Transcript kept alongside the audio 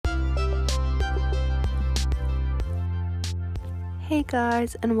Hey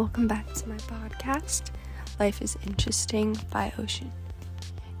guys, and welcome back to my podcast, Life is Interesting by Ocean.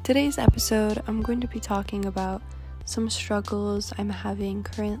 Today's episode, I'm going to be talking about some struggles I'm having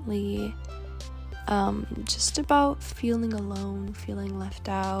currently, just about feeling alone, feeling left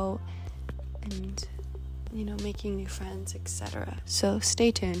out, and, making new friends, etc. So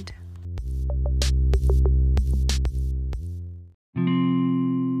stay tuned.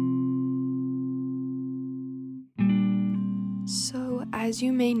 So, as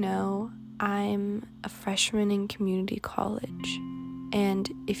you may know, I'm a freshman in community college, and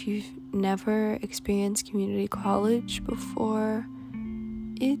if you've never experienced community college before,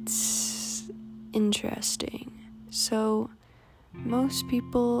 it's interesting. So, most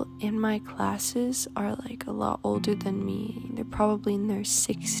people in my classes are a lot older than me. They're probably in their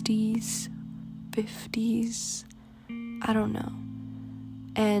 60s, 50s, I don't know.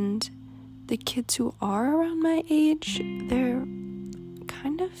 And the kids who are around my age, they're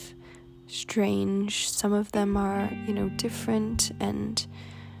kind of strange. Some of them are, different and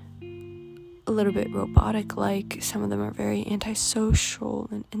a little bit robotic-like. Some of them are very antisocial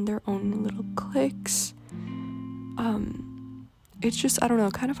and in their own little cliques. It's just, I don't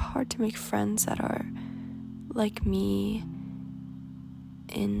know, kind of hard to make friends that are like me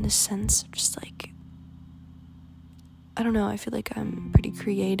in the sense of just I don't know, I feel like I'm pretty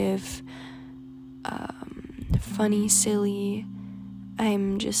creative, funny, silly.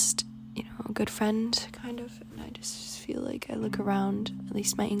 I'm just, a good friend, kind of, and I just feel like I look around, at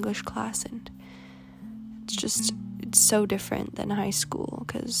least my English class, and it's so different than high school,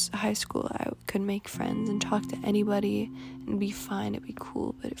 because high school I could make friends and talk to anybody and be fine, it'd be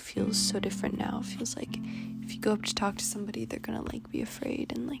cool, but it feels so different now. It feels like if you go up to talk to somebody, they're gonna be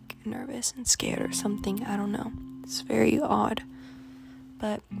afraid and nervous and scared or something. I don't know, it's very odd.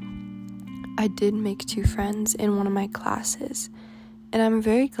 But I did make 2 friends in one of my classes, and I'm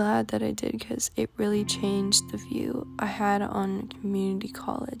very glad that I did, because it really changed the view I had on community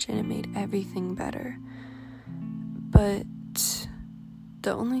college, and it made everything better. But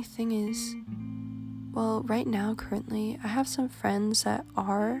the only thing is, right now, currently, I have some friends that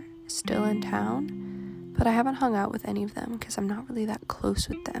are still in town, but I haven't hung out with any of them because I'm not really that close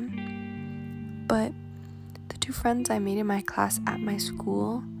with them. But the 2 friends I made in my class at my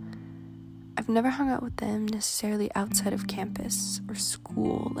school, I've never hung out with them necessarily outside of campus or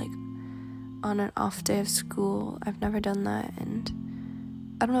school, on an off day of school. I've never done that, and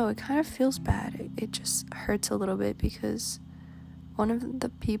I don't know, it kind of feels bad. It just hurts a little bit because one of the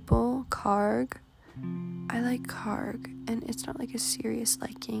people, Karg, I like Karg, and it's not a serious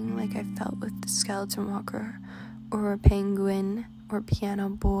liking like I felt with the Skeleton Walker or Penguin or Piano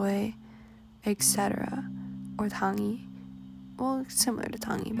Boy, etc. or Tangi. Well, similar to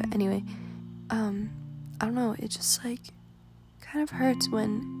Tangi, but anyway, I don't know, it just kind of hurts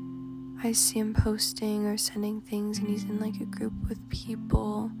when I see him posting or sending things and he's in a group with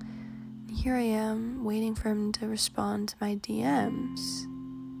people, and here I am waiting for him to respond to my DMs,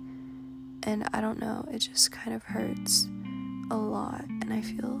 and I don't know, it just kind of hurts a lot, and I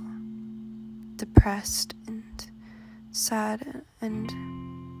feel depressed and sad, and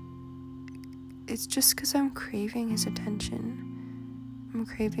it's just because I'm craving his attention. I'm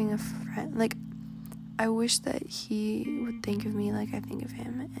craving a friend. I wish that he would think of me like I think of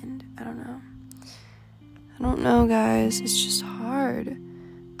him, and I don't know, guys. It's just hard.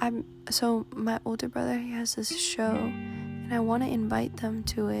 So my older brother, he has this show, and I want to invite them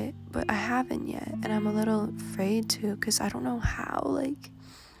to it, but I haven't yet, and I'm a little afraid to, because I don't know how.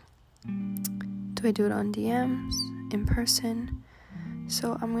 Do I do it on DMs, in person?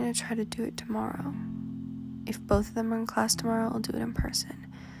 So I'm gonna try to do it tomorrow. If both of them are in class tomorrow, I'll do it in person.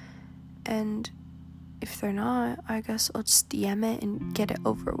 And if they're not, I guess I'll just DM it and get it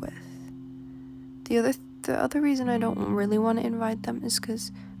over with. The other reason I don't really want to invite them is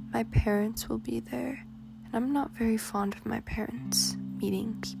because my parents will be there, and I'm not very fond of my parents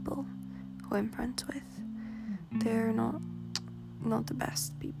meeting people who I'm friends with. They're not the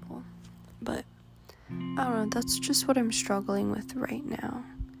best people, but I don't know, that's just what I'm struggling with right now.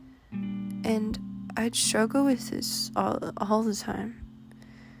 And I'd struggle with this all the time.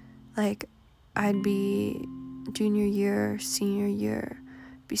 I'd be junior year, senior year,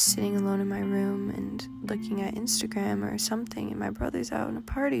 be sitting alone in my room and looking at Instagram or something, and my brother's out in a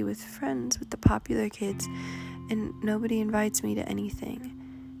party with friends, with the popular kids, and nobody invites me to anything.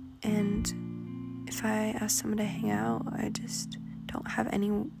 And if I ask someone to hang out, I just don't have any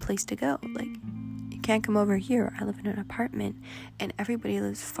place to go. You can't come over here. I live in an apartment, and everybody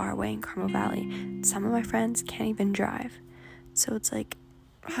lives far away in Carmel Valley. Some of my friends can't even drive. So it's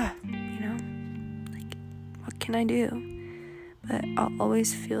what can I do? but I'll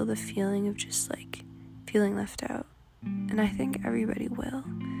always feel the feeling of just like feeling left out. And I think everybody will.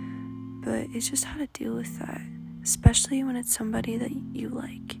 But it's just how to deal with that, especially when it's somebody that you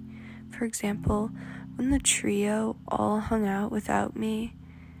like. For example, when the trio all hung out without me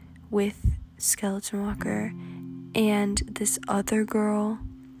with Skeleton Walker and this other girl,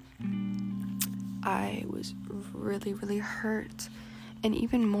 I was really, really hurt. And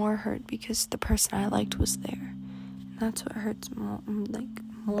even more hurt because the person I liked was there. And that's what hurts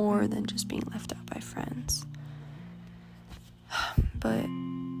more than just being left out by friends. But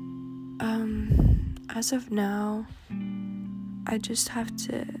as of now, I just have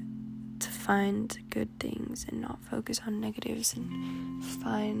to find good things and not focus on negatives, and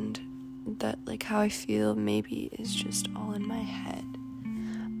find that like how I feel maybe is just all in my head.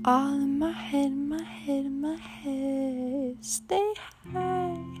 All in my head, my head, my head, stay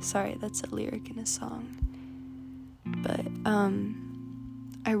high. Sorry, that's a lyric in a song. But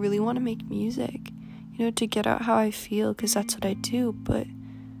I really want to make music, to get out how I feel, because that's what I do, but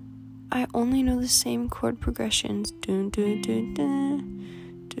I only know the same chord progressions,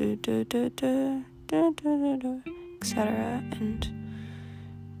 etc. And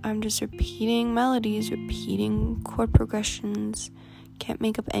I'm just repeating melodies, repeating chord progressions. Can't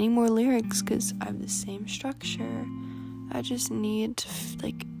make up any more lyrics because I have the same structure. I just need to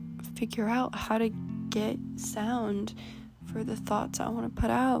figure out how to get sound for the thoughts I want to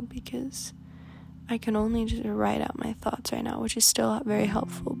put out, because I can only just write out my thoughts right now, which is still very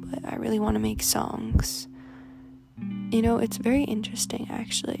helpful, but I really want to make songs. It's very interesting,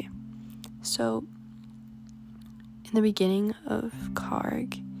 actually. So, in the beginning of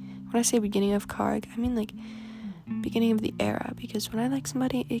Karg, when I say beginning of Karg, I mean beginning of the era, because when I like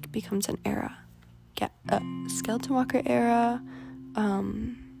somebody, it becomes an era. Skeleton Walker era,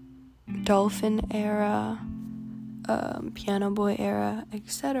 Dolphin era, Piano Boy era,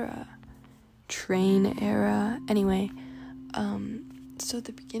 etc. Train era. Anyway, so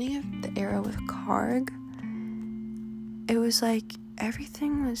the beginning of the era with Karg, it was like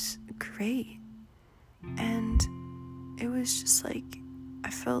everything was great, and it was just like I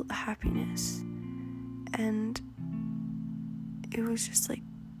felt happiness, and it was just like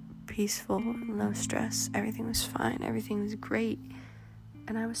peaceful, no stress, everything was fine, everything was great.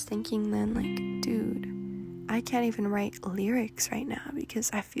 And I was thinking then, dude, I can't even write lyrics right now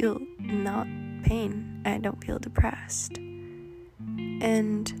because I feel not pain, I don't feel depressed.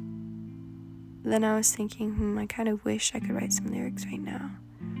 And then I was thinking, I kind of wish I could write some lyrics right now.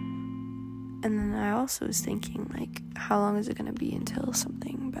 And then I also was thinking, how long is it going to be until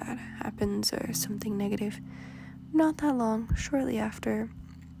something bad happens or something negative? Not that long. Shortly after,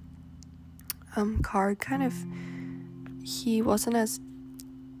 Karg he wasn't as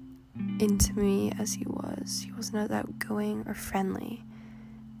into me as he was. He wasn't as outgoing or friendly.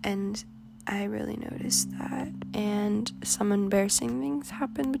 And I really noticed that. And some embarrassing things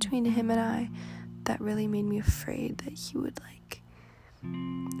happened between him and I that really made me afraid that he would,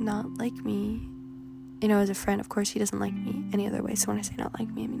 not like me. As a friend. Of course, he doesn't like me any other way. So when I say not like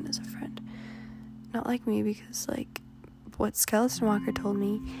me, I mean as a friend. Not like me because, what Skeleton Walker told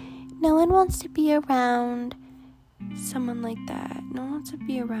me, no one wants to be around someone like that. No one wants to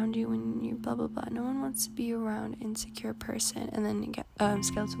be around you when you're blah, blah, blah. No one wants to be around an insecure person. And then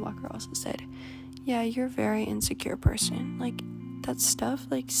Skeleton Walker also said, yeah, you're a very insecure person. That stuff,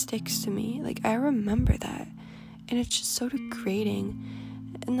 sticks to me. I remember that. And it's just so degrading.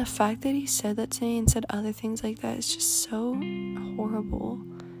 And the fact that he said that to me and said other things like that is just so horrible.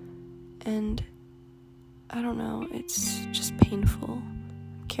 And I don't know, it's just painful.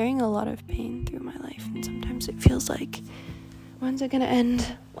 I'm carrying a lot of pain through my life, and sometimes it feels like, when's it gonna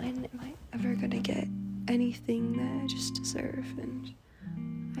end? When am I ever gonna get anything that I just deserve? And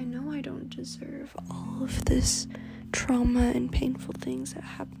I know I don't deserve all of this trauma and painful things that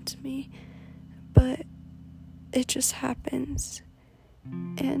happen to me, but it just happens,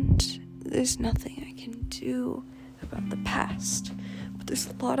 and there's nothing I can do about the past, but there's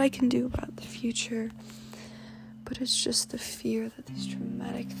a lot I can do about the future. But it's just the fear that these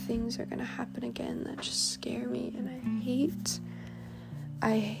traumatic things are gonna happen again that just scare me, and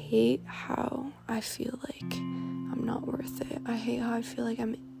I hate how I feel like I'm not worth it. I hate how I feel like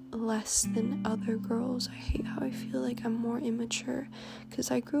I'm less than other girls. I hate how I feel like I'm more immature, because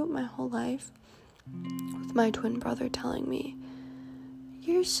I grew up my whole life with my twin brother telling me,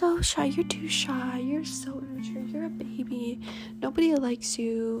 you're so shy, you're too shy, you're so immature, you're a baby, nobody likes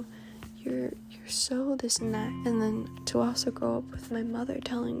you, you're so this and that. And then to also grow up with my mother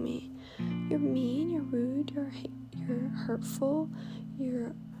telling me, you're mean, you're rude, you're hurtful,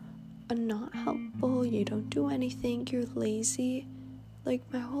 you're not helpful, you don't do anything, you're lazy. Like,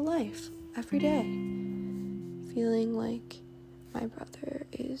 my whole life, every day, feeling like my brother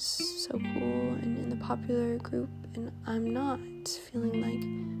is so cool and in the popular group, and I'm not. Feeling like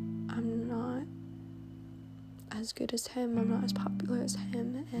I'm not as good as him, I'm not as popular as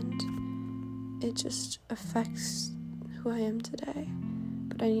him, and it just affects who I am today.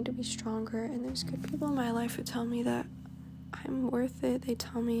 But I need to be stronger, and there's good people in my life who tell me that I'm worth it. They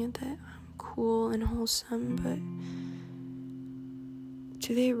tell me that I'm cool and wholesome, but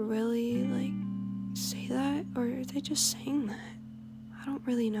do they really, like, say that, or are they just saying that? I don't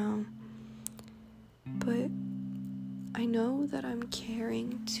really know. But I know that I'm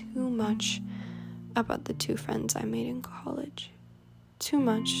caring too much about the 2 friends I made in college. Too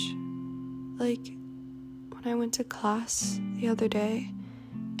much. Like, when I went to class the other day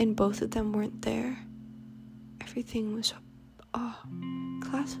and both of them weren't there, everything was,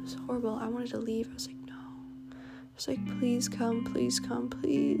 class was horrible. I wanted to leave. I was like, no. I was like, please come, please.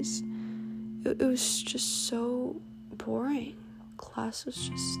 It was just so boring. Class was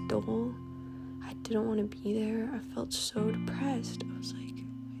just dull. I didn't want to be there. I felt so depressed. I was like, are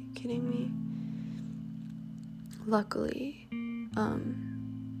you kidding me? Luckily,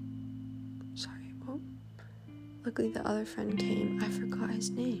 luckily the other friend came. I forgot his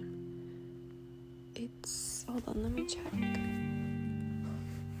name. Hold on, let me check.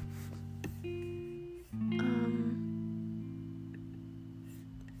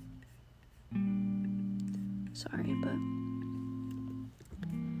 Sorry, but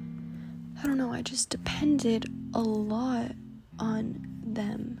I don't know, I just depended a lot on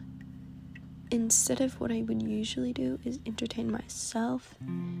them. Instead of what I would usually do is entertain myself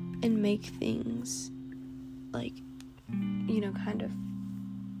and make things, like, kind of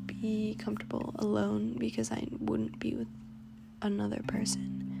be comfortable alone because I wouldn't be with another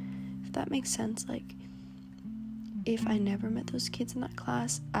person. If that makes sense, like, if I never met those kids in that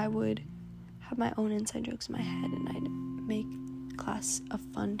class, I would have my own inside jokes in my head and I'd make class a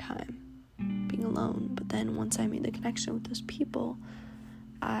fun time being alone. But then once I made the connection with those people,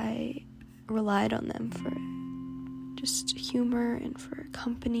 I relied on them for just humor and for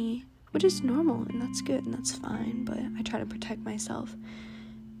company, which is normal and that's good and that's fine, but I try to protect myself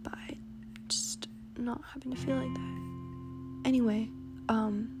by just not having to feel like that. Anyway,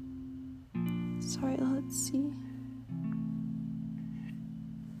 sorry, let's see.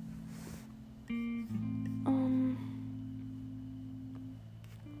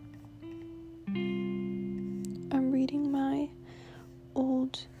 I'm reading my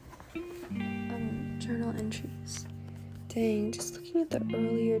old journal entries. Dang, just looking at the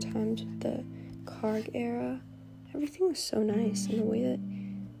earlier times of the Karg era, everything was so nice, and the way that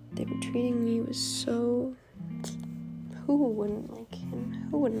they were treating me was so... Who wouldn't like him?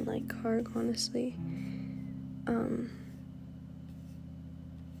 Who wouldn't like Karg, honestly?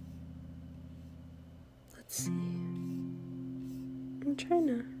 Let's see. I'm trying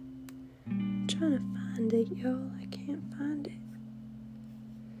to find it, y'all. I can't find it.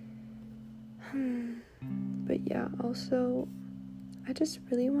 But yeah, also, I just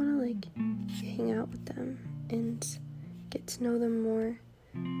really want to, like, hang out with them and get to know them more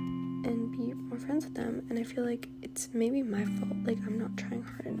and be more friends with them. And I feel like it's maybe my fault, like, I'm not trying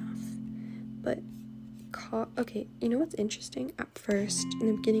hard enough. But okay, you know what's interesting? At first, in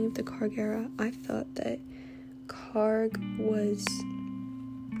the beginning of the Karg era, I thought that Karg was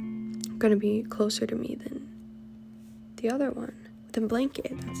gonna be closer to me than the other one, than Blanket.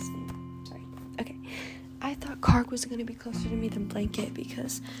 That's his name. Sorry. Okay. I thought Karg was gonna be closer to me than Blanket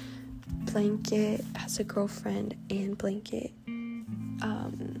because Blanket has a girlfriend and Blanket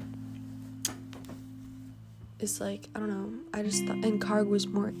is like, I don't know, I just thought, and Karg was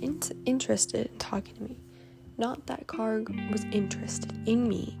more interested in talking to me. Not that Karg was interested in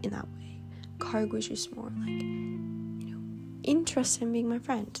me in that way. Karg was just more like, interested in being my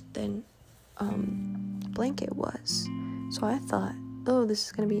friend than Blanket was. So I thought, oh, this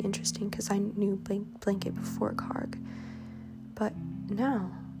is gonna be interesting because I knew Blanket before Karg. But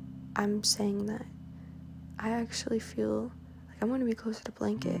now I'm saying that I actually feel like I'm gonna be closer to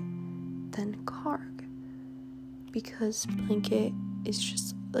Blanket than Karg, because Blanket is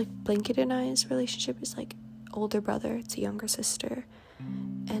just like, Blanket and I's relationship is like older brother to younger sister,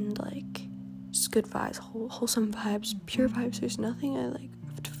 and like just good vibes, wholesome vibes, pure vibes. There's nothing I like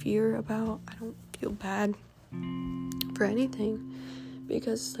have to fear about. I don't feel bad for anything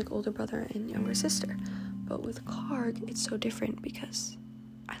because it's like older brother and younger sister. But with Karg, it's so different because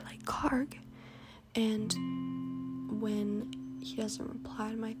I like Karg, and when he doesn't reply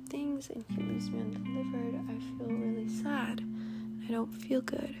to my things and he leaves me undelivered, I feel really sad. I don't feel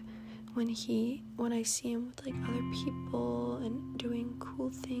good. when I see him with like other people and doing cool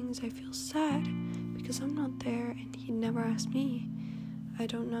things, I feel sad because I'm not there and he never asked me. I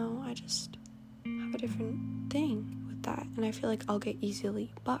don't know, I just have a different thing with that, and I feel like I'll get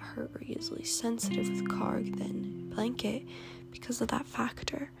easily butthurt or easily sensitive with Karg than Blanket because of that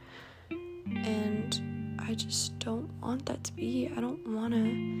factor. And I just don't want that to be. I don't want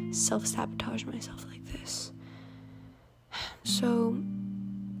to self-sabotage myself like this. So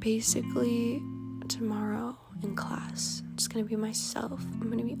basically tomorrow in class, I'm just going to be myself.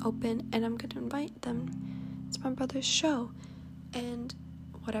 I'm going to be open and I'm going to invite them. It's my brother's show. And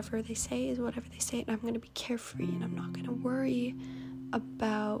whatever they say is whatever they say. And I'm going to be carefree and I'm not going to worry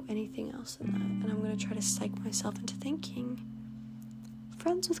about anything else in that. And I'm going to try to psych myself into thinking,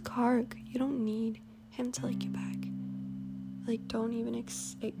 friends with Karg, you don't need him to like you back. Like, don't even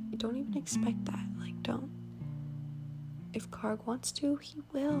expect that. Like, don't. If Karg wants to, he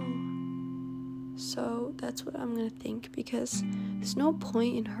will. So that's what I'm gonna think, because there's no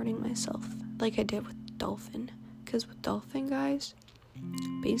point in hurting myself like I did with Dolphin. Because with Dolphin, guys,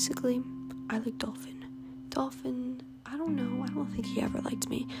 basically, I like Dolphin. Dolphin, I don't know, I don't think he ever liked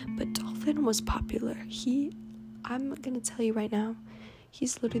me, but Dolphin was popular. I'm gonna tell you right now,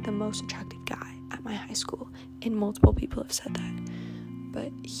 he's literally the most attractive guy at my high school, and multiple people have said that.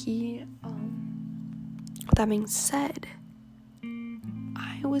 But that being said,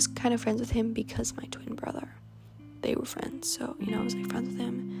 I was kind of friends with him because my twin brother, they were friends, so, I was, like, friends with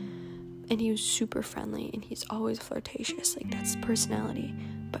him, and he was super friendly, and he's always flirtatious, like, that's his personality,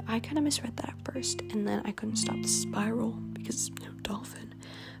 but I kind of misread that at first, and then I couldn't stop the spiral, because, Dolphin.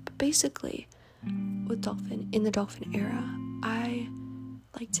 But basically, with Dolphin, in the Dolphin era, I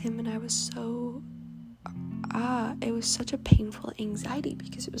liked him, and I was so, it was such a painful anxiety,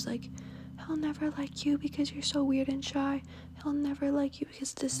 because it was like, he'll never like you because you're so weird and shy. He'll never like you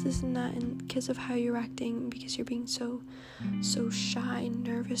because this and that, and because of how you're acting, because you're being so shy and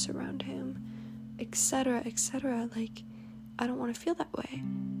nervous around him, etc., etc. Like, I don't want to feel that way.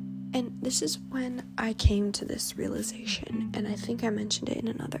 And this is when I came to this realization, and I think I mentioned it in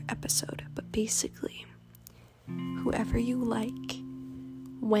another episode, but basically, whoever you like,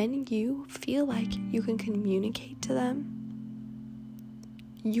 when you feel like you can communicate to them,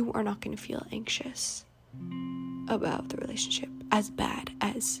 you are not going to feel anxious about the relationship as bad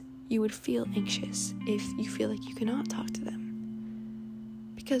as you would feel anxious if you feel like you cannot talk to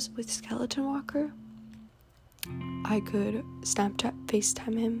them. Because with Skeleton Walker, I could Snapchat,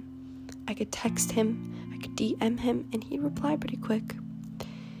 FaceTime him, I could text him, I could DM him, and he'd reply pretty quick.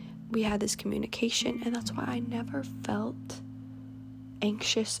 We had this communication, and that's why I never felt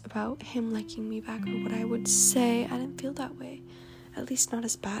anxious about him liking me back or what I would say. I didn't feel that way. At least not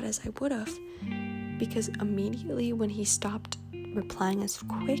as bad as I would have, because immediately when he stopped replying as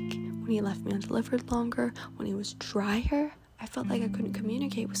quick, when he left me undelivered longer, when he was drier, I felt like I couldn't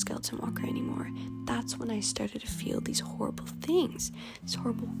communicate with Skeleton Walker anymore. That's when I started to feel these horrible things, these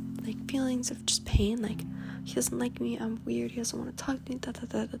horrible feelings of just pain, like he doesn't like me, I'm weird, he doesn't want to talk to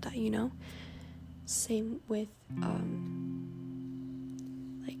me, Same with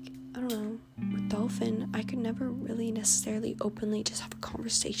I don't know, with Dolphin, I could never really necessarily openly just have a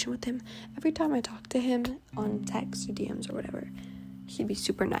conversation with him. Every time I talked to him on text or DMs or whatever, he'd be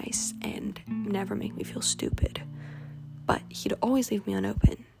super nice and never make me feel stupid. But he'd always leave me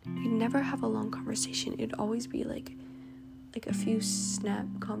unopen. We'd never have a long conversation. It'd always be like a few snap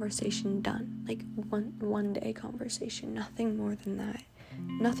conversation done. Like one day conversation. Nothing more than that.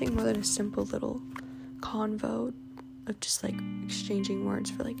 Nothing more than a simple little convo of just exchanging words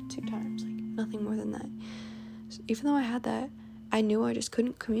for 2 times, nothing more than that. So even though I had that, I knew I just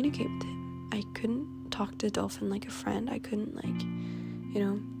couldn't communicate with him. I couldn't talk to Dolphin like a friend. I couldn't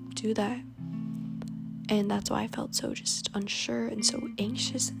do that, and that's why I felt so just unsure and so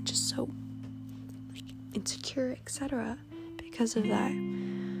anxious and just so insecure, etc. because of that.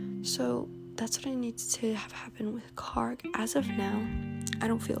 So that's what I need to have happen with Karg. As of now, I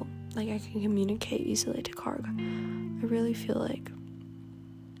don't feel like I can communicate easily to Karg. I really feel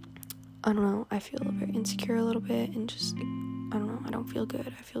I feel very insecure a little bit, and just, I don't feel good.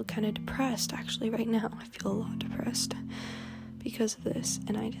 I feel kind of depressed, actually, right now. I feel a lot depressed because of this,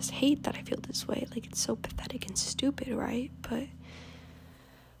 and I just hate that I feel this way. It's so pathetic and stupid, right? But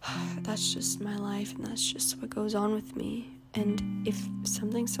that's just my life, and that's just what goes on with me. And if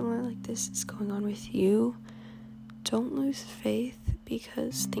something similar like this is going on with you, don't lose faith,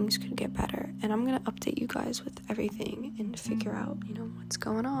 because things could get better, and I'm gonna update you guys with everything and figure out what's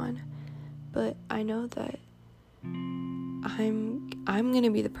going on. But I know that I'm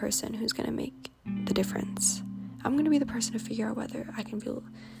gonna be the person who's gonna make the difference. I'm gonna be the person to figure out whether I can feel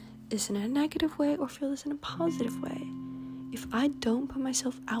this in a negative way or feel this in a positive way. If I don't put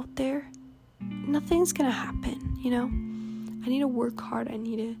myself out there, nothing's gonna happen, you know? I need to work hard. I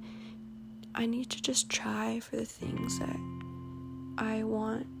need to just try for the things that I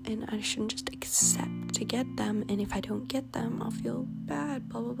want, and I shouldn't just accept to get them, and if I don't get them, I'll feel bad,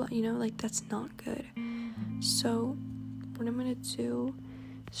 blah blah blah, you know, like that's not good. So what I'm gonna do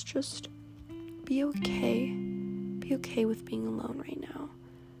is just be okay with being alone right now.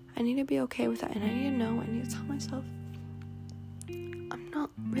 I need to be okay with that, and I need to tell myself I'm not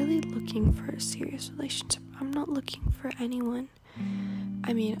really looking for a serious relationship. I'm not looking for anyone.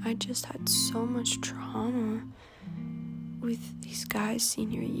 I mean, I just had so much trauma with these guys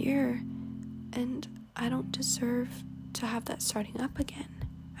senior year, and I don't deserve to have that starting up again.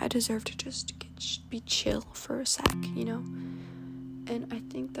 I deserve to just be chill for a sec, you know? And I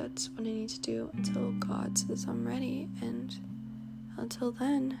think that's what I need to do until God says I'm ready, and until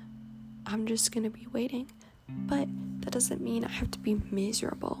then, I'm just gonna be waiting. But that doesn't mean I have to be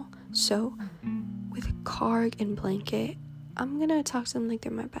miserable. So, with Karg and Blanket, I'm gonna talk to them like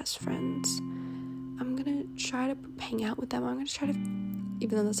they're my best friends. I'm gonna try to hang out with them. I'm gonna try to,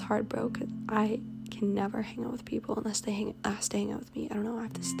 even though that's hard, bro, because I can never hang out with people unless they ask to hang out with me. I don't know, I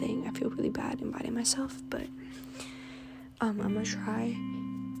have this thing. I feel really bad inviting myself, but I'm gonna try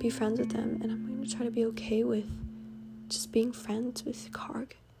be friends with them, and I'm gonna try to be okay with just being friends with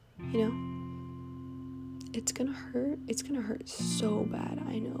Karg, you know? It's gonna hurt so bad,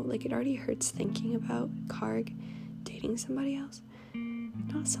 I know. Like, it already hurts thinking about Karg dating somebody else.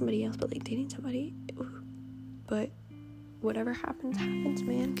 Not somebody else, but like dating somebody. Ooh. But whatever happens,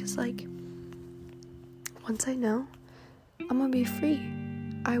 man. Because like, once I know, I'm gonna be free.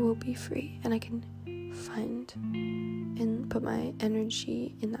 I will be free, and I can find and put my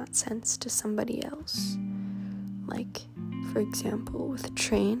energy in that sense to somebody else. Like, for example, with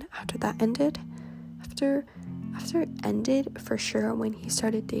Train, after that ended, after it ended, for sure, when he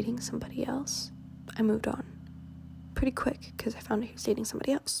started dating somebody else, I moved on pretty quick because I found out he was dating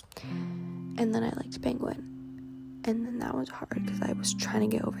somebody else. And then I liked Penguin, and then that was hard because I was trying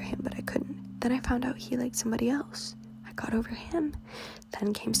to get over him, but I couldn't. Then I found out he liked somebody else. I got over him.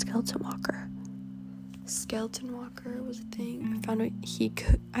 Then came Skeleton Walker. Skeleton Walker was a thing. I found out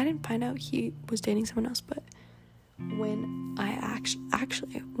I didn't find out he was dating someone else, but when I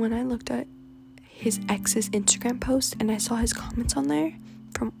actually when I looked at his ex's Instagram post and I saw his comments on there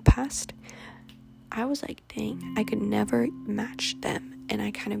from past, I was like, dang, I could never match them, and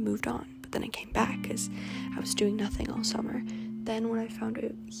I kind of moved on. But then I came back because I was doing nothing all summer. Then when I found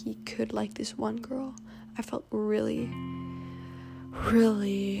out he could like this one girl, I felt really,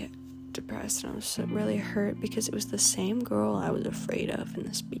 really depressed, and I was really hurt because it was the same girl I was afraid of in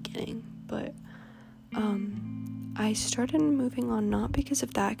this beginning. But I started moving on, not because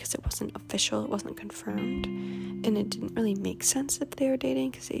of that, because it wasn't official, it wasn't confirmed, and it didn't really make sense if they were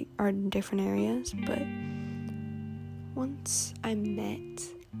dating because they are in different areas. But once I met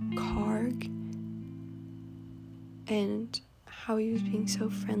Karg and how he was being so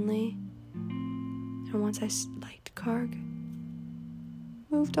friendly, and once I liked Karg,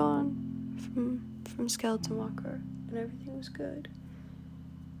 moved on from Skeleton Walker, and everything was good.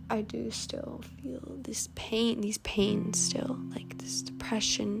 I do still feel these pains still, like this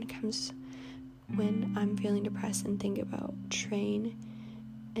depression comes when I'm feeling depressed and think about Train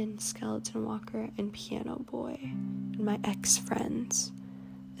and Skeleton Walker and Piano Boy and my ex-friends,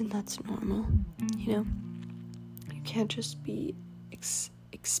 and that's normal, you know? You can't just be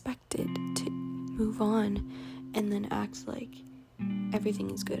expected to move on and then act like everything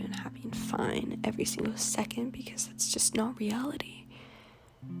is good and happy and fine every single second, because that's just not reality.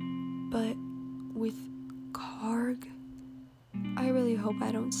 But with Karg, I really hope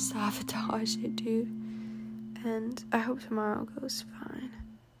I don't sabotage it, dude. And I hope tomorrow goes fine.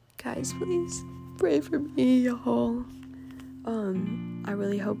 Guys, please pray for me, y'all. I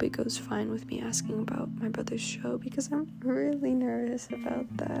really hope it goes fine with me asking about my brother's show, because I'm really nervous about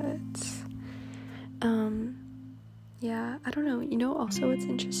that. Yeah, I don't know. You know, also what's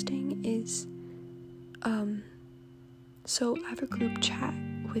interesting is, so I have a group chat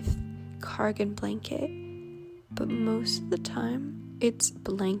with Karg and Blanket, but most of the time it's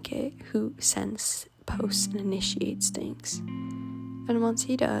Blanket who sends posts and initiates things, and once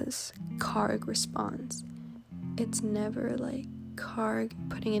he does, Karg responds. It's never like Karg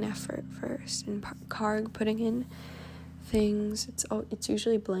putting in effort first and Karg putting in things. It's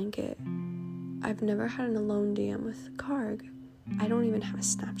usually Blanket. I've never had an alone DM with Karg. I don't even have a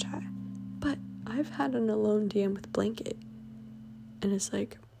Snapchat, but I've had an alone DM with Blanket, and it's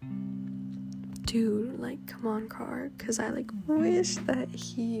like, dude, like, come on, Car, because I, like, wish that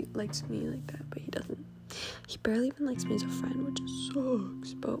he likes me like that, but he doesn't. He barely even likes me as a friend, which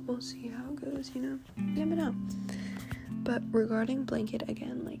sucks, but we'll see how it goes, you know? You never know. But regarding Blanket,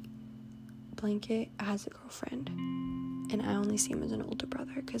 again, like, Blanket has a girlfriend, and I only see him as an older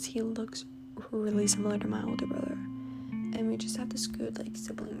brother, because he looks really similar to my older brother, and we just have this good, like,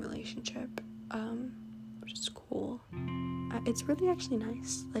 sibling relationship, which is cool. It's really actually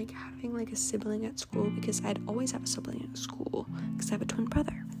nice, like, having, like, a sibling at school, because I'd always have a sibling at school, because I have a twin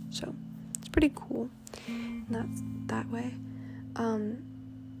brother, so it's pretty cool, and that's that way.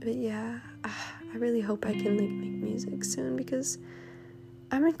 But yeah, I really hope I can, like, make music soon, because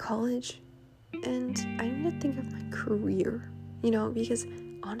I'm in college, and I need to think of my career, you know, because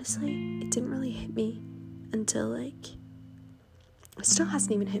honestly, it didn't really hit me until, like, it still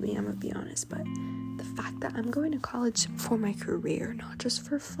hasn't even hit me, I'm gonna be honest, but the fact that I'm going to college for my career, not just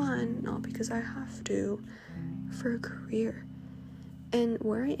for fun, not because I have to, for a career, and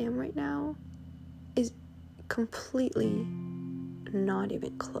where I am right now is completely not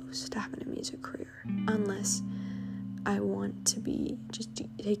even close to having a music career, unless I want to be just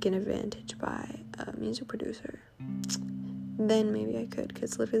taken advantage by a music producer. Then maybe I could,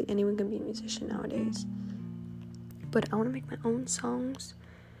 because literally anyone can be a musician nowadays. But I want to make my own songs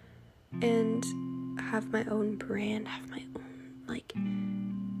and have my own brand, have my own, like,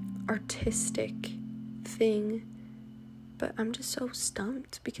 artistic thing. But I'm just so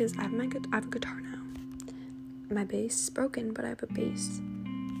stumped, because I have a guitar now. My bass is broken, but I have a bass,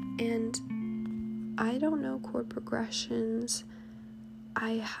 and I don't know chord progressions.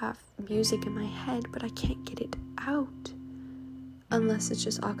 I have music in my head, but I can't get it out unless it's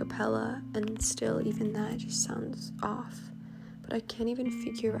just a cappella, and still, even that just sounds off. But I can't even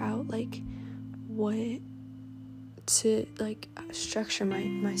figure out, like, what to, like, structure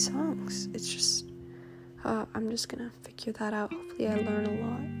my songs. It's just I'm just gonna figure that out. Hopefully I learn a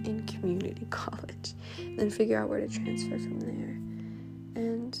lot in community college, then figure out where to transfer from there.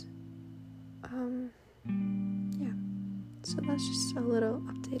 And yeah, so that's just a little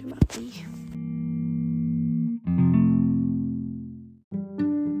update about me.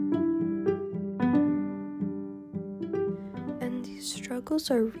 And these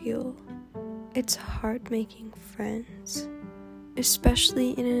struggles are real. It's hard making friends,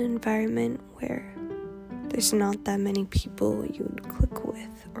 especially in an environment where there's not that many people you would click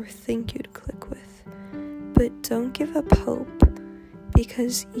with or think you'd click with. But don't give up hope,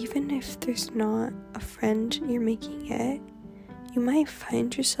 because even if there's not a friend you're making yet, you might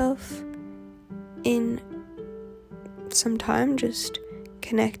find yourself in some time just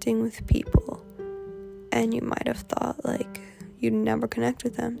connecting with people, and you might have thought, like, you'd never connect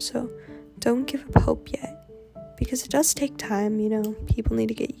with them. So don't give up hope yet, because it does take time, you know. People need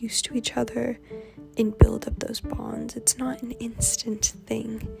to get used to each other and build up those bonds. It's not an instant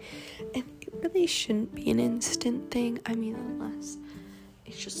thing, and it really shouldn't be an instant thing. I mean, unless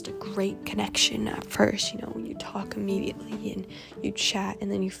it's just a great connection at first, you know, you talk immediately and you chat,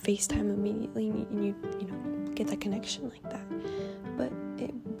 and then you FaceTime immediately, and you know, get that connection like that. But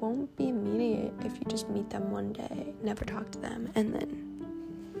it won't be immediate if you just meet them one day, never talk to them, and then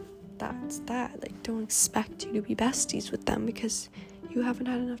that's that. Like, don't expect you to be besties with them, because you haven't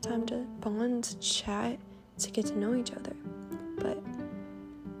had enough time to bond, to chat, to get to know each other. But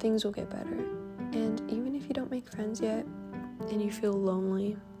things will get better. And even if you don't make friends yet and you feel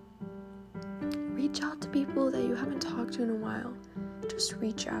lonely, reach out to people that you haven't talked to in a while. Just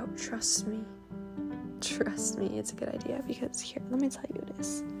reach out. Trust me, it's a good idea, because here, let me tell you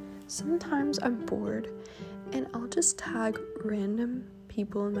this. Sometimes I'm bored and I'll just tag random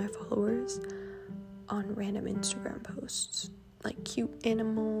people in my followers on random Instagram posts, like cute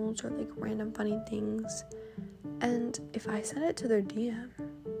animals or like random funny things, and if I send it to their DM,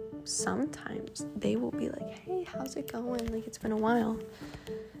 sometimes they will be like, hey, how's it going, like, it's been a while.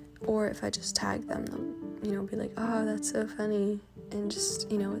 Or if I just tag them, they'll, you know, be like, oh, that's so funny, and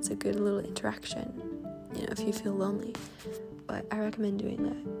just, you know, it's a good little interaction, you know, if you feel lonely. But I recommend doing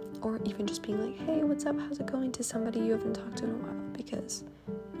that, or even just being like, hey, what's up, how's it going, to somebody you haven't talked to in a while, because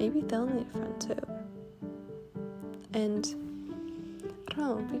maybe they'll need a friend too. And I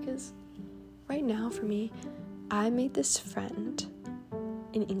don't know, because right now for me, I made this friend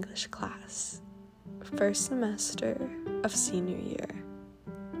in English class, first semester of senior year,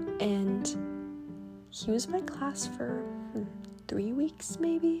 and he was in my class for 3 weeks,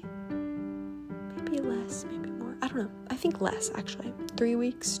 maybe less, maybe more, I don't know, I think less, actually, 3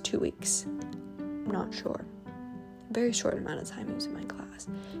 weeks, 2 weeks, I'm not sure, very short amount of time he was in my class.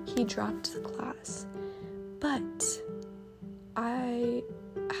 He dropped the class, but I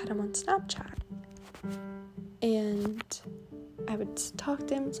had him on Snapchat, And I would talk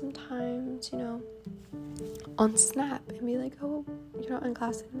to him sometimes, on Snap, and be like, oh, you're not in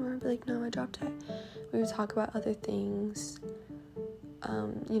class anymore. I'd be like, no, I dropped it. We would talk about other things,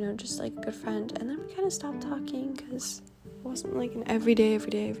 just like a good friend. And then we kind of stopped talking because it wasn't like an everyday,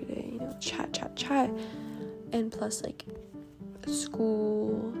 chat. And plus, like,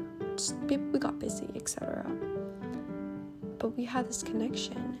 school, we got busy, etc. But we had this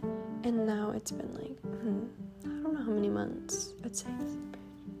connection, and now it's been like, I don't know how many months, I'd say.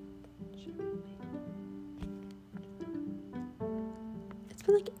 It's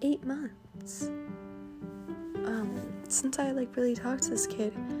been like 8 months since I like really talked to this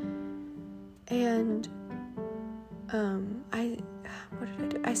kid. And what did I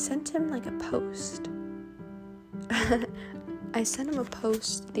do? I sent him like a post. I sent him a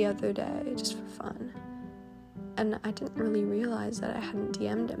post the other day just for fun, and I didn't really realize that I hadn't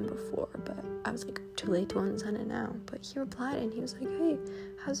DM'd him before, but I was like, too late to unsend it now. But he replied, and he was like, hey,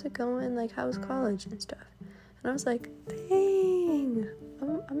 how's it going, like, how's college and stuff? And I was like, dang,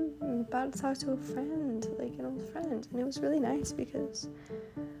 I'm about to talk to a friend, like an old friend. And it was really nice because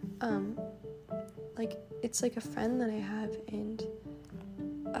it's like a friend that I have, and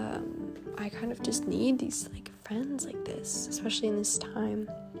I kind of just need these like friends like this, especially in this time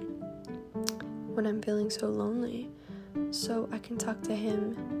when I'm feeling so lonely. So I can talk to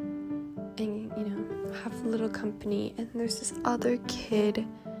him and, have a little company. And there's this other kid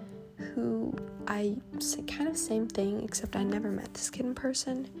who kind of same thing, except I never met this kid in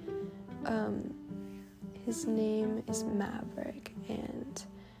person. His name is Maverick, and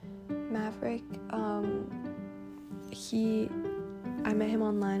Maverick, I met him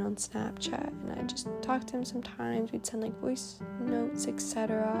online on Snapchat, and I just talked to him sometimes. We'd send like voice notes,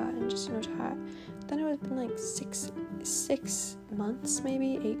 etc., and just chat. Then it was been like six months,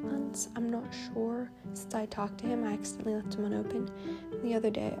 maybe 8 months, I'm not sure, since I talked to him. I accidentally left him unopened. And the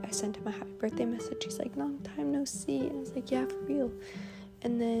other day I sent him a happy birthday message. He's like, long time no see, and I was like, yeah, for real.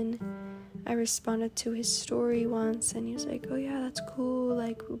 And then I responded to his story once, and he was like, oh yeah, that's cool,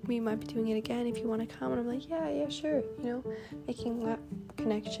 like, we might be doing it again if you want to come. And I'm like, yeah, sure, making that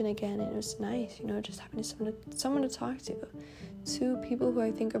connection again. And it was nice, just having someone to talk to, two people who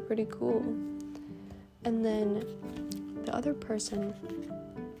I think are pretty cool. And then the other person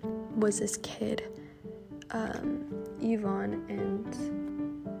was this kid, Yvonne, and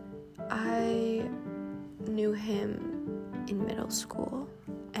I knew him in middle school,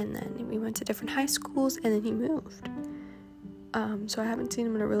 and then we went to different high schools, and then he moved. So I haven't seen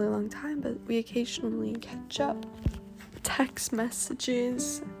him in a really long time, but we occasionally catch up. Text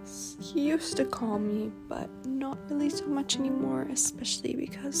messages. He used to call me, but not really so much anymore, especially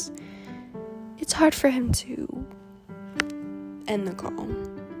because it's hard for him to end the call.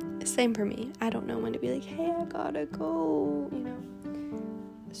 Same for me. I don't know when to be like, hey, I gotta go,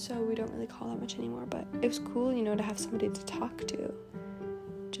 So we don't really call that much anymore, but it was cool, to have somebody to talk to.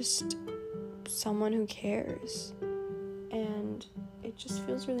 Just someone who cares. And it just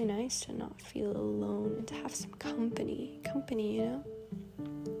feels really nice to not feel alone and to have some company,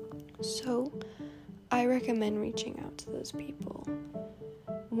 So I recommend reaching out to those people.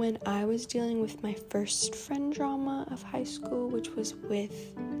 When I was dealing with my first friend drama of high school, which was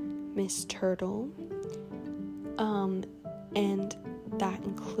with Miss Turtle, and that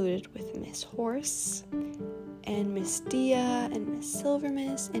included with Miss Horse, and Miss Dia, and Miss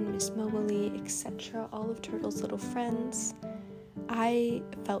Silvermiss, and Miss Mobley, etc., all of Turtle's little friends, I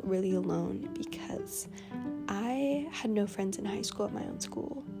felt really alone because I had no friends in high school at my own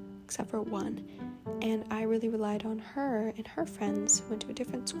school, except for one, and I really relied on her and her friends who went to a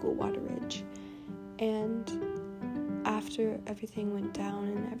different school, Wateridge. And after everything went down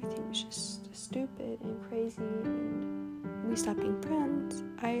and everything was just stupid and crazy and we stopped being friends,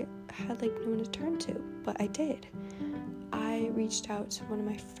 I had like no one to turn to, but I did. I reached out to one of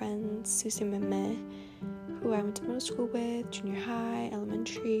my friends, Susie Meme, who I went to middle school with, junior high,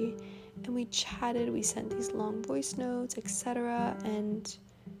 elementary, and we chatted, we sent these long voice notes, etc., and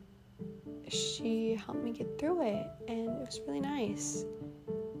she helped me get through it, and it was really nice.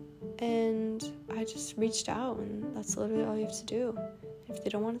 And I just reached out, and that's literally all you have to do. If they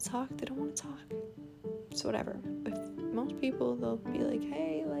don't want to talk, they don't want to talk. So whatever. With most people, they'll be like,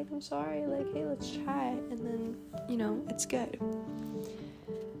 hey, like, I'm sorry, like, hey, let's chat, and then, it's good.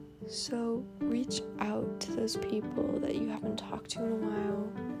 So reach out to those people that you haven't talked to in a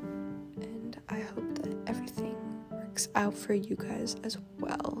while, and I hope that everything works out for you guys as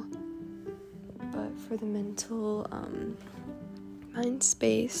well. But for the mental mind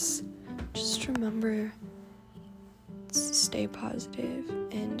space, just remember stay positive.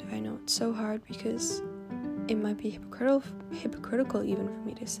 And I know it's so hard because it might be hypocritical even for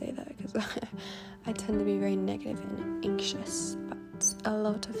me to say that, because I tend to be very negative and anxious about a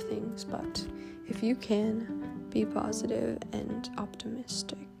lot of things. But if you can be positive and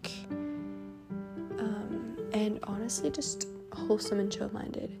optimistic, and honestly just wholesome and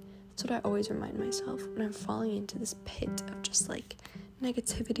chill-minded, that's what I always remind myself when I'm falling into this pit of just like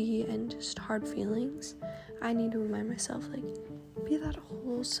negativity and just hard feelings. I need to remind myself, like, be that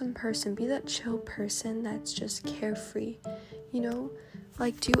wholesome person, be that chill person that's just carefree, you know?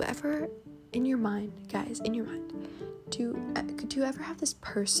 Like, do you ever, in your mind, guys, in your mind, do you ever have this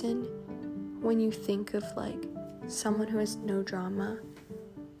person when you think of, like, someone who has no drama,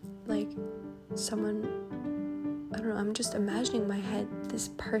 like, someone, I don't know, I'm just imagining in my head this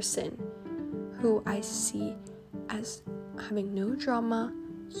person who I see as having no drama,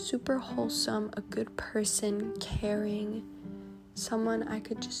 super wholesome, a good person, caring, someone I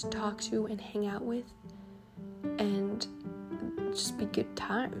could just talk to and hang out with and just be good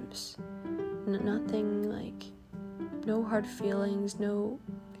times. Nothing like, no hard feelings, no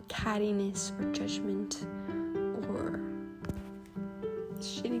cattiness or judgment or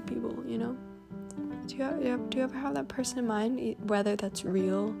shitty people, you know? Do you ever have that person in mind, whether that's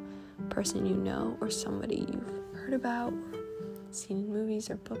real person you know or somebody you've heard about or seen in movies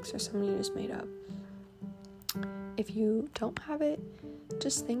or books or someone you just made up? If you don't have it,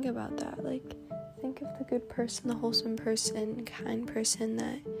 just think about that. Like, think of the good person, the wholesome person, kind person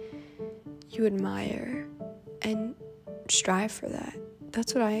that you admire, and strive for that.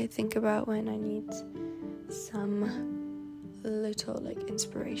 That's what I think about when I need some little, like,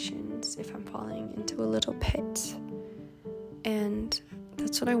 inspirations if I'm falling into a little pit. And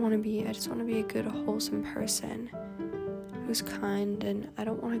that's what I want to be. I just want to be a good, wholesome person who's kind, and I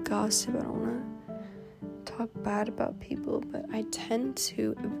don't want to gossip, I don't want to talk bad about people, but I tend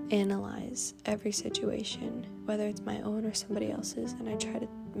to analyze every situation, whether it's my own or somebody else's, and I try to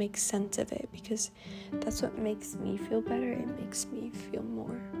make sense of it, because that's what makes me feel better. It makes me feel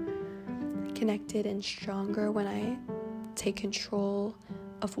more connected and stronger when I take control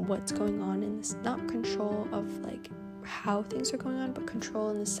of what's going on in this, not control of like how things are going on, but control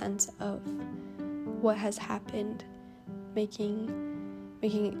in the sense of what has happened, making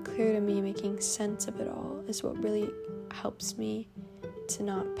it clear to me, making sense of it all is what really helps me to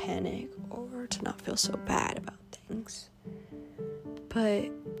not panic or to not feel so bad about things. But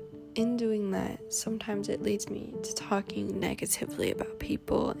in doing that, sometimes it leads me to talking negatively about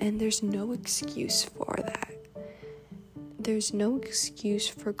people, and there's no excuse for that. There's no excuse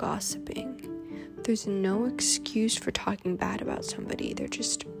for gossiping. There's no excuse for talking bad about somebody. There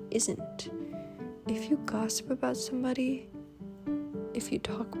just isn't. If you gossip about somebody, if you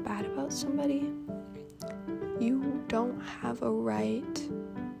talk bad about somebody, you don't have a right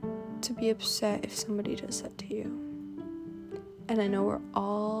to be upset if somebody does that to you. And I know we're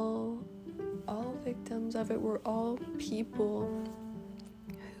all victims of it. We're all people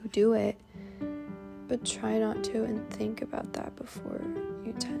who do it. But try not to, and think about that before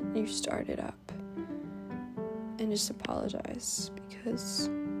you start it up. And just apologize, because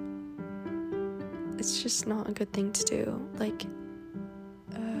it's just not a good thing to do. Like,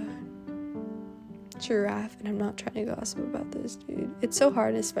 Giraffe, and I'm not trying to gossip about this, dude. It's so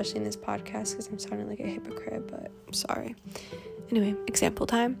hard, especially in this podcast, because I'm sounding like a hypocrite, but I'm sorry. Anyway, example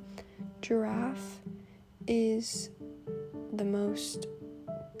time. Giraffe is the most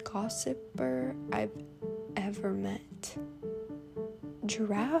gossiper I've ever met.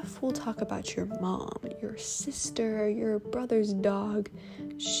 Giraffe will talk about your mom, your sister, your brother's dog.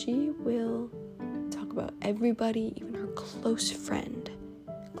 She will talk about everybody, even her closest friend.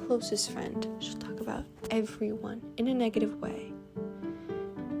 She'll talk about everyone in a negative way.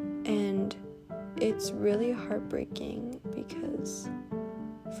 And it's really heartbreaking because,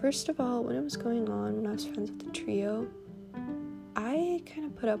 first of all, when it was going on, when I was friends with the trio, I kind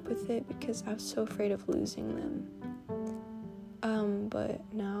of put up with it because I was so afraid of losing them. But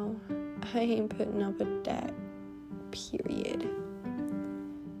now I ain't putting up with that, period.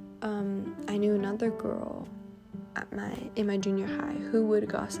 I knew another girl in my junior high who would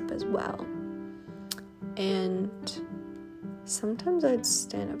gossip as well. And sometimes I'd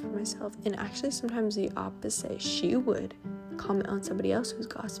stand up for myself, and actually sometimes the opposite. She would comment on somebody else who's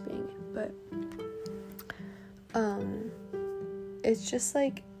gossiping. But it's just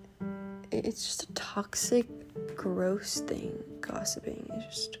like, it's just a toxic, gross thing, gossiping.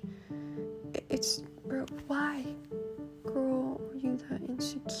 It's bro, why? Girl, are you that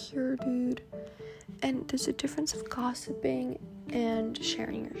insecure, dude? And there's a difference of gossiping and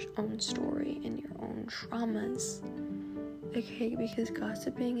sharing your own story and your own traumas. Okay, because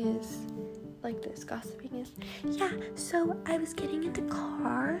gossiping is like this. Gossiping is, yeah, so I was getting in the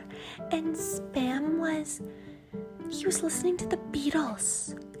car and Spam was listening to the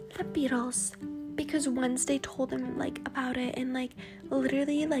Beatles, because Wednesday told him, like, about it, and, like,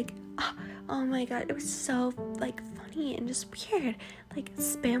 literally, like, oh my god, it was so, like, funny and just weird. Like,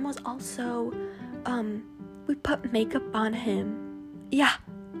 Spam was also, we put makeup on him. Yeah,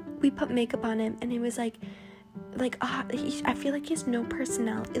 we put makeup on him, and it was, like, I feel like he has no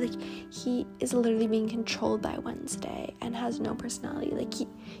personality. Like, he is literally being controlled by Wednesday and has no personality. Like, he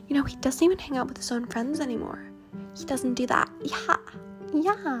doesn't even hang out with his own friends anymore. He doesn't do that.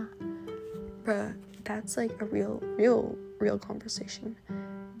 Yeah. Bruh, that's, like, a real conversation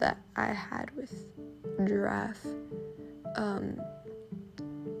that I had with Giraffe.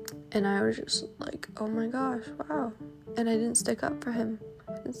 And I was just like, oh my gosh, wow. And I didn't stick up for him.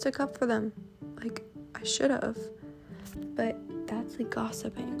 I didn't stick up for them. Like, I should have. But that's, like,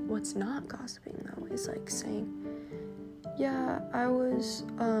 gossiping. What's not gossiping, though, is, like, saying, yeah, I was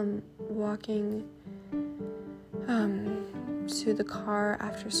walking to the car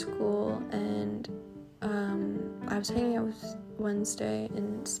after school, and I was hanging out with Wednesday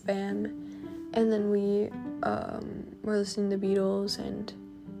and Spam, and then we were listening to the Beatles, and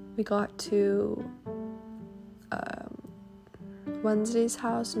we got to Wednesday's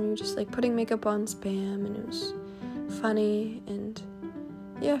house, and we were just, like, putting makeup on Spam, and it was funny. And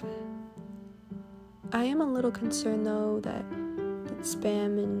yeah, I am a little concerned, though, that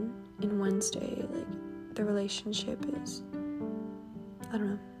Spam and Wednesday, like, the relationship is, I don't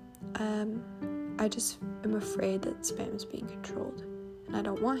know, I just am afraid that Spam is being controlled, and I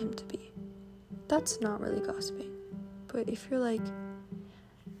don't want him to be. That's not really gossiping. But if you're, like,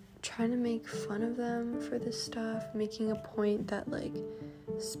 trying to make fun of them for this stuff, making a point that, like,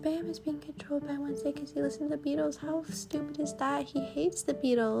 Spam is being controlled by Wednesday because he listened to the Beatles, how stupid is that? He hates the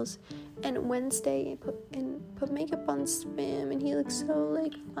Beatles. And Wednesday put makeup on Spam, and he looks so,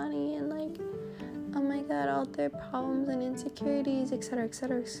 like, funny, and, like, oh my god, all their problems and insecurities, etc.,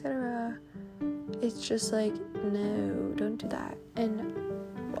 etc., etc. It's just like, no, don't do that. And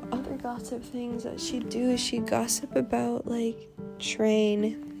other gossip things that she'd do is she'd gossip about, like,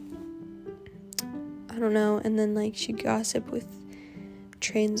 Train. I don't know. And then, like, she'd gossip with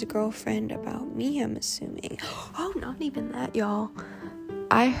Train's girlfriend about me, I'm assuming. Oh, not even that, y'all.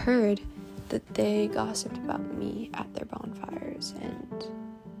 I heard that they gossiped about me at their bonfires, and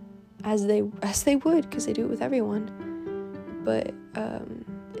as they would, because they do it with everyone. But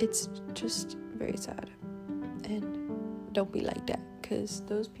it's just very sad, and don't be like that, because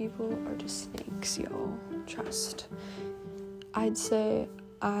those people are just snakes, y'all. Trust. I'd say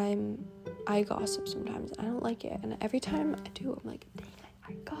I gossip sometimes. I don't like it, and every time I do, I'm like, dang,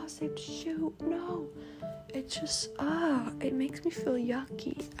 I gossiped. Shoot, no. It just it makes me feel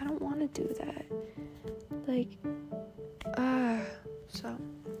yucky. I don't want to do that. Like, so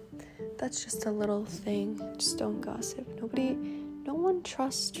that's just a little thing. Just don't gossip. No one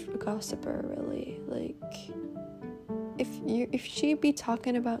trusts a gossiper, really. Like, if she'd be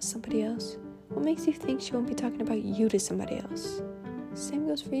talking about somebody else, what makes you think she won't be talking about you to somebody else? Same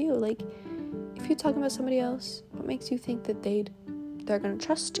goes for you. Like, if you're talking about somebody else, what makes you think that they're gonna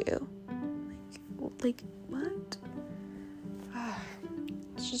trust you? Like what?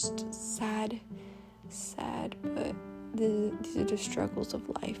 It's just sad, but these are the struggles of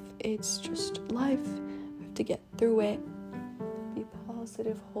life. It's just life. We have to get through it. Be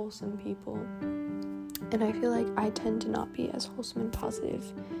positive, wholesome people. And I feel like I tend to not be as wholesome and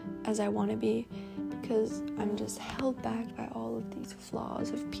positive as I want to be, because I'm just held back by all of these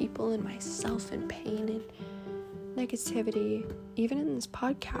flaws of people and myself, and pain and negativity. Even in this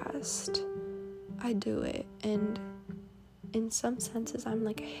podcast, I do it, and in some senses I'm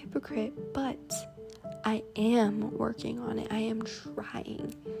like a hypocrite, but I am working on it. I am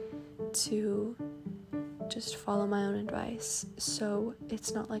trying to just follow my own advice. So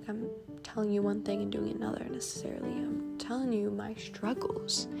it's not like I'm telling you one thing and doing another necessarily. I'm telling you my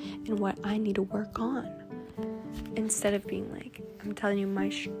struggles and what I need to work on, instead of being like I'm telling you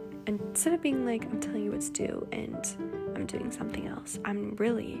I'm telling you what to do and I'm doing something else. I'm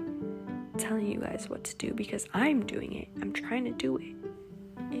really telling you guys what to do because I'm doing it. I'm trying to do it.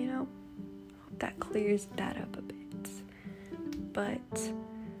 You know? Hope that clears that up a bit. But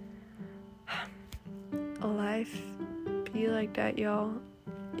life be like that, y'all.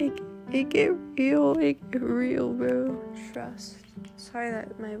 It get real, bro. Trust. Sorry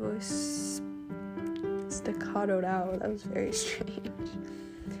that my voice staccatoed out. That was very strange.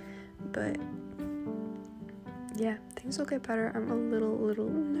 But yeah, things will get better. I'm a little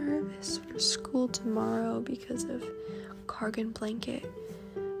nervous for school tomorrow because of cardigan blanket,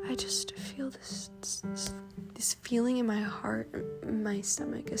 I just feel this feeling in my heart, in my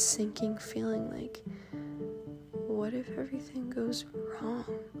stomach, a sinking feeling like, what if everything goes wrong?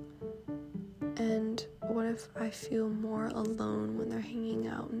 And what if I feel more alone when they're hanging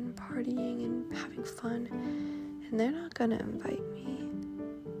out and partying and having fun, and they're not gonna invite me?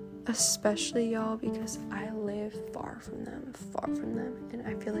 Especially y'all, because I live far from them, and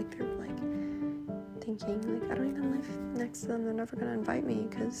I feel like they're like thinking like, I don't even live next to them, they're never gonna invite me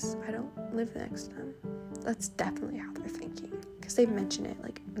because I don't live next to them. That's definitely how they're thinking, because they've mentioned it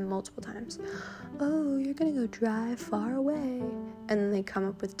like multiple times. Oh, you're gonna go drive far away, and then they come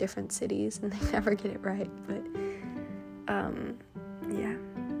up with different cities and they never get it right. But yeah,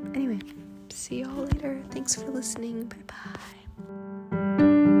 anyway, see y'all later. Thanks for listening. Bye bye.